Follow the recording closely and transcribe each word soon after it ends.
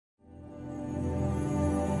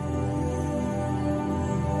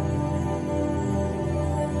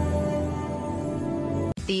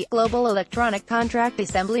the global electronic contract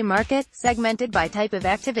assembly market, segmented by type of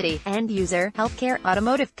activity, end user, healthcare,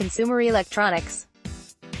 automotive, consumer electronics.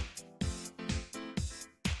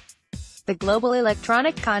 The global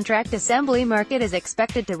electronic contract assembly market is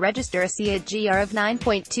expected to register a CAGR of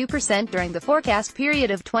 9.2% during the forecast period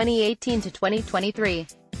of 2018 to 2023.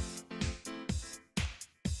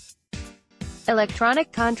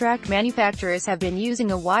 Electronic contract manufacturers have been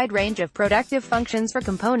using a wide range of productive functions for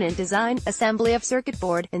component design, assembly of circuit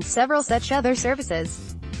board, and several such other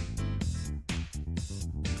services.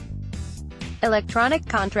 Electronic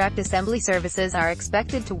contract assembly services are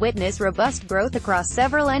expected to witness robust growth across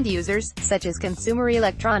several end users, such as consumer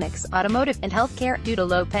electronics, automotive, and healthcare, due to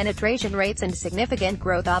low penetration rates and significant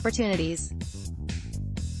growth opportunities.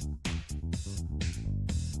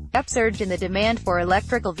 Upsurge in the demand for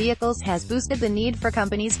electrical vehicles has boosted the need for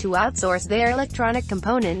companies to outsource their electronic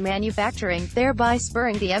component manufacturing, thereby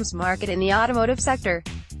spurring the EMS market in the automotive sector.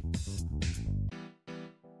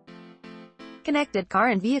 Connected car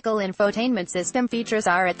and vehicle infotainment system features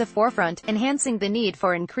are at the forefront, enhancing the need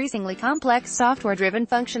for increasingly complex software-driven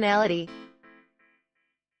functionality.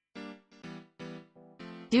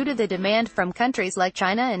 Due to the demand from countries like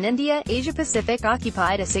China and India, Asia-Pacific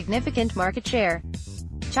occupied a significant market share.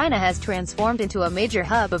 China has transformed into a major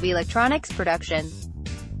hub of electronics production.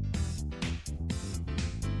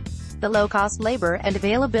 The low-cost labor and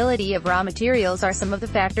availability of raw materials are some of the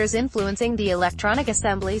factors influencing the electronic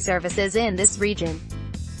assembly services in this region.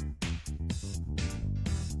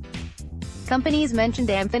 Companies mentioned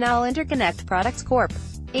Amphenol Interconnect Products Corp.,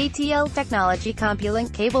 ATL Technology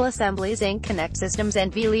Compulink Cable Assemblies Inc., Connect Systems,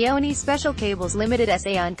 and V. Leone Special Cables Limited,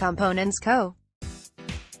 Aon Components Co.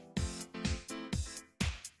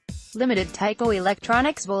 Limited, Tyco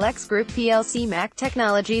Electronics, Volex Group plc, Mac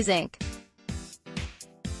Technologies Inc.,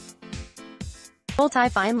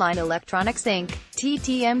 Multi-Fine Line Electronics Inc.,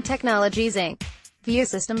 TTM Technologies Inc., VIA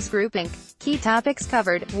Systems Group Inc. Key topics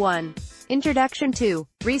covered: 1. Introduction. 2.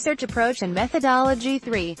 Research approach and methodology.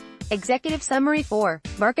 3. Executive summary. 4.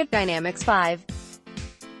 Market dynamics. 5.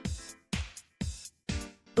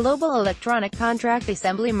 Global electronic contract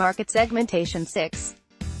assembly market segmentation. 6.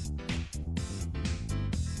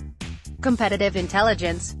 Competitive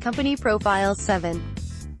intelligence, company profiles. 7.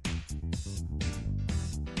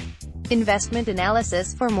 Investment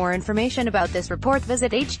analysis. For more information about this report,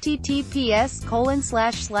 visit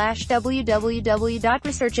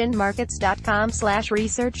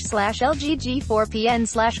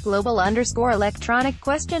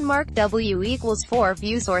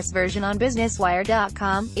View source version on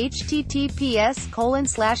businesswire.com,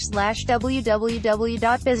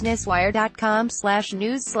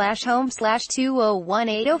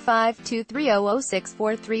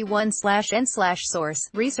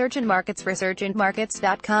 Research and Markets.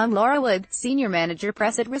 ResearchandMarkets.com. Laura Wood, Senior Manager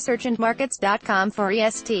Press at ResearchandMarkets.com for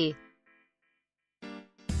EST.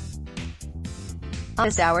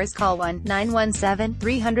 Office hours: call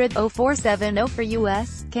 1-917-300-0470 for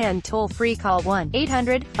U.S., CAN. Toll-free call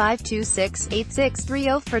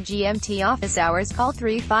 1-800-526-8630 for GMT. Office hours: call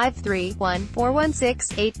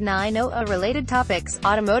 353-1-416-890. Related topics: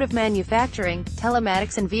 automotive manufacturing,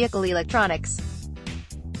 telematics and vehicle electronics.